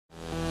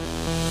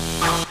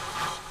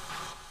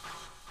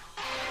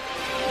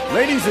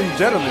Ladies and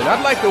gentlemen,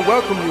 I'd like to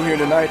welcome you here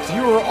tonight.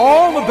 You are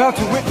all about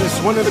to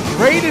witness one of the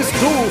greatest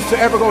duels to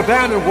ever go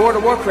down in World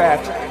of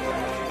Warcraft.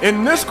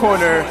 In this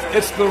corner,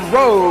 it's the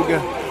rogue,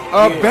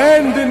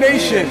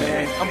 Abandonation.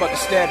 I'm about to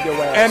stab your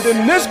ass. And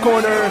in this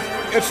corner,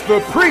 it's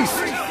the priest,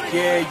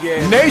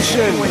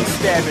 Nation. You ain't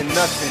stabbing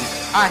nothing.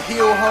 I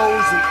heal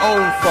hoes and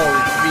own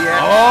foes, yeah.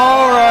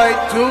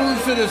 Alright,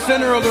 tools to the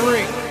center of the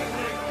ring.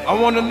 I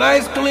want a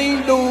nice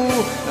clean duel,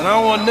 and I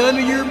want none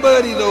of your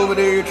buddies over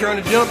there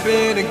trying to jump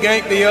in and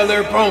gank the other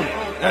opponent.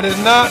 That is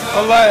not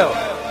allowed.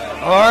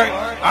 Alright,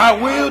 I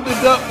will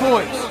deduct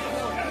points.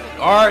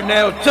 Alright,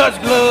 now touch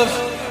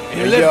gloves.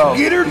 And let's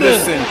get her done.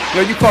 Listen,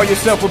 you call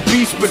yourself a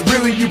beast, but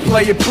really you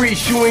play a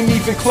priest. You ain't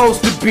even close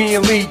to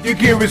being leet. Your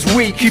gear is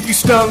weak, keep you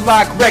stun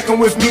locked, wrecking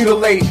with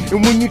mutilate.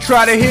 And when you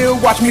try to heal,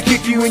 watch me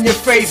kick you in your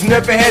face.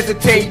 Never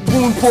hesitate,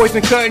 wound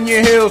poison cutting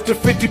your heals to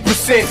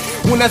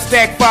 50%. When I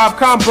stack 5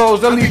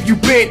 combos, I leave you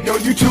bent. Yo,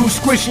 you too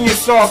squishy and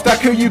soft, I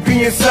kill you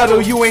being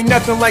subtle. You ain't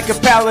nothing like a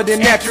paladin,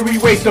 naturally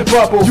waste a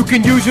bubble. You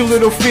can use your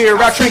little fear,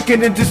 I shrink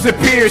it and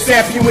disappear.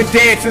 Sap you and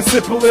dance and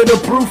sip a little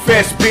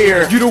brewfest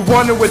beer. You the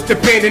one with the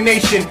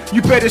Nation.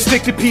 You better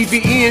stick to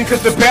PvEing,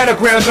 cause the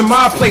battlegrounds are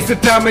my place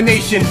of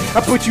domination.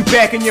 I put you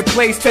back in your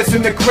place,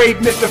 testing the crate,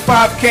 Mr.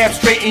 5 cap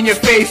straight in your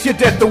face, your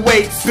death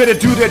awaits. Better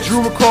do that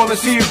druid call and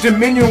see if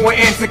Dominion will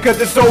answer, cause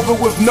it's over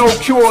with no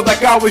cure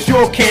like I was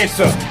your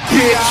cancer,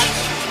 bitch.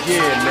 Yeah,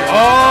 man.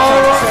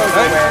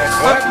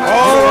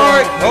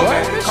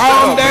 Alright,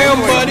 calm down,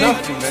 buddy.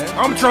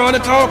 I'm trying to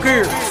talk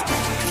here.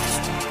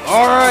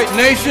 Alright,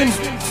 Nation,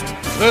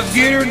 let's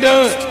get her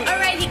done.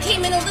 Alright, he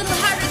came in a little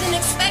harder than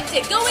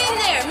expected. Go in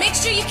there. Make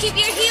sure you keep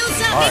your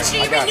heels up. Make sure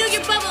you renew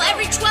your bubble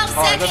every 12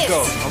 seconds. Let's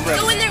go. I'm ready.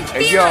 Go in there,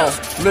 Hey, yo,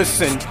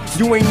 listen,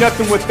 you ain't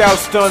nothing without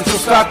stuns, so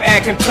stop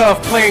acting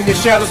tough, playing your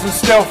shadows and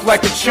stealth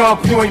like a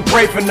chump. You ain't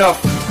brave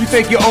enough. You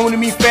think you're owning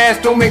me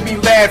fast? Don't make me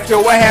laugh,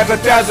 yo. I have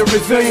 1,000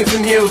 resilience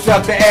and heals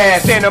out the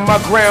ass. Stand on my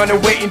ground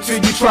and wait until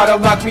you try to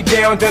lock me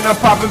down. Then I'm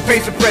popping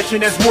face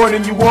suppression that's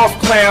warding you off,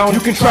 clown. You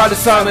can try to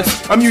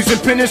silence. I'm using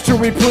penance to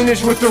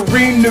replenish with the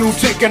renew.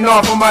 Taking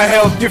off of my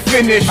health, you're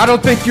finished. I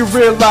don't think you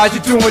realize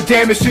you're doing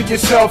damage to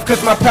yourself,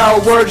 cause my power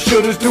word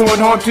shield is doing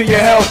harm to your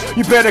health.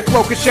 You better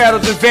cloak a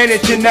shadow's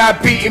advantage, you're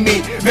not beating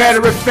me.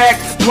 Matter of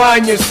fact,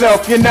 blind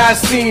yourself, you're not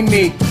seeing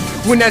me.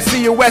 When that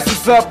COS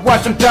is up,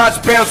 watch them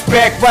dodge bounce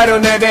back right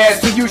on that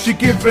ass. So you should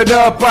give it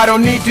up, I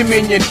don't need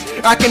Dominion.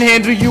 I can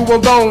handle you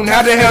alone.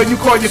 How the hell you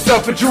call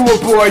yourself a druid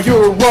boy?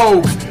 You're a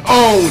rogue.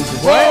 Owned.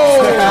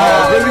 Whoa!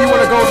 Really, you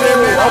wanna go there,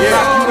 man? I'll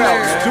knock you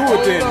out. Do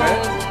it then, man.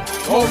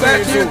 Go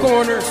back to your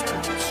corner.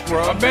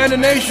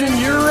 Abandonation,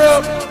 you're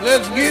up.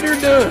 Let's get her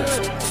done.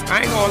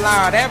 I ain't gonna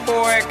lie, that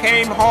boy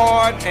came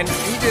hard and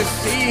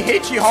he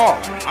hit you hard.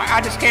 I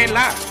just can't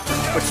lie.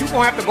 But you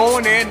gonna have to go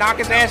in there and knock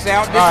his ass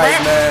out this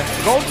round. Man.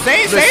 Go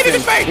say it in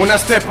his face. When I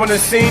step on the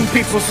scene,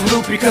 people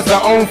salute because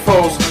I own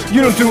foes.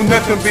 You don't do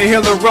nothing but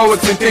heal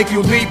heroics and think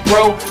you leap,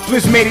 bro.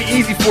 Blizz made it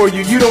easy for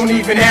you, you don't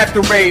even have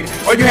to raid.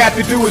 All you have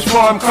to do is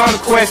farm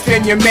conquest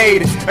and you're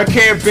made a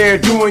Care Bear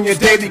doing your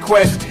daily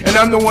quest. And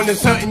I'm the one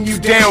that's hunting you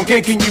down,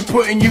 ganking you,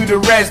 putting you to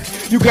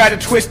rest. You got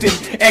it twisted,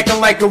 acting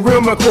like a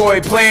real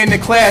McCoy, playing the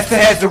class that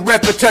has a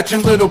rep for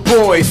touching little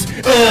boys.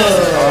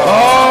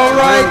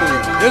 Alright,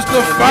 it's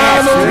the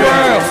final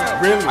round.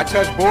 Really? I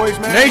touch boys,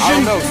 man? Nation, I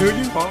don't know, do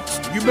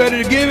you? You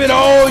better give it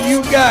all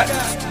you got.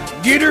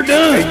 Get her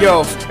done.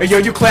 Hey yo,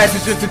 your class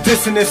is just a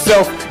dissonant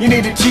self. You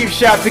need a cheap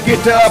shot to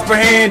get the upper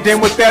hand,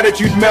 and without it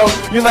you'd melt.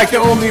 You're like the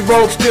only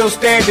rogue still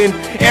standing.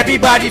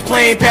 Everybody's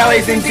playing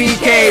Palays and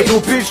DKs.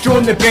 Well, bitch,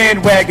 join the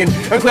bandwagon.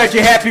 I'm glad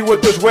you're happy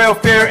with those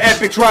welfare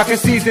epics rocking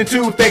season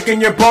 2.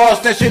 Thinking your boss,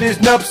 that shit is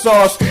nub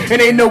sauce.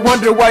 And ain't no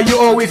wonder why you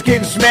always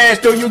getting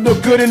smashed. Though you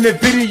look good in the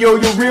video,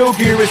 your real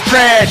gear is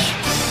trash.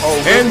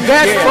 And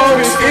that,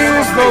 folks,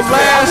 is the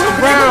last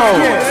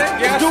round.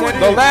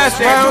 The last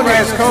round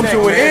has come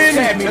to an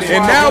end,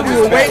 and now we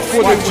will wait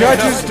for the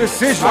judge's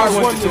decision.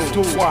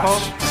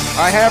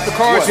 I have the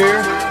cards here,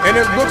 and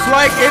it looks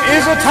like it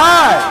is a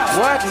tie.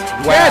 What?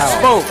 Yes,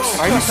 folks.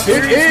 Are you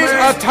serious? It is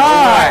a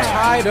tie.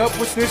 Tied up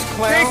with this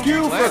clown. Thank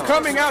you for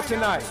coming out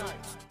tonight.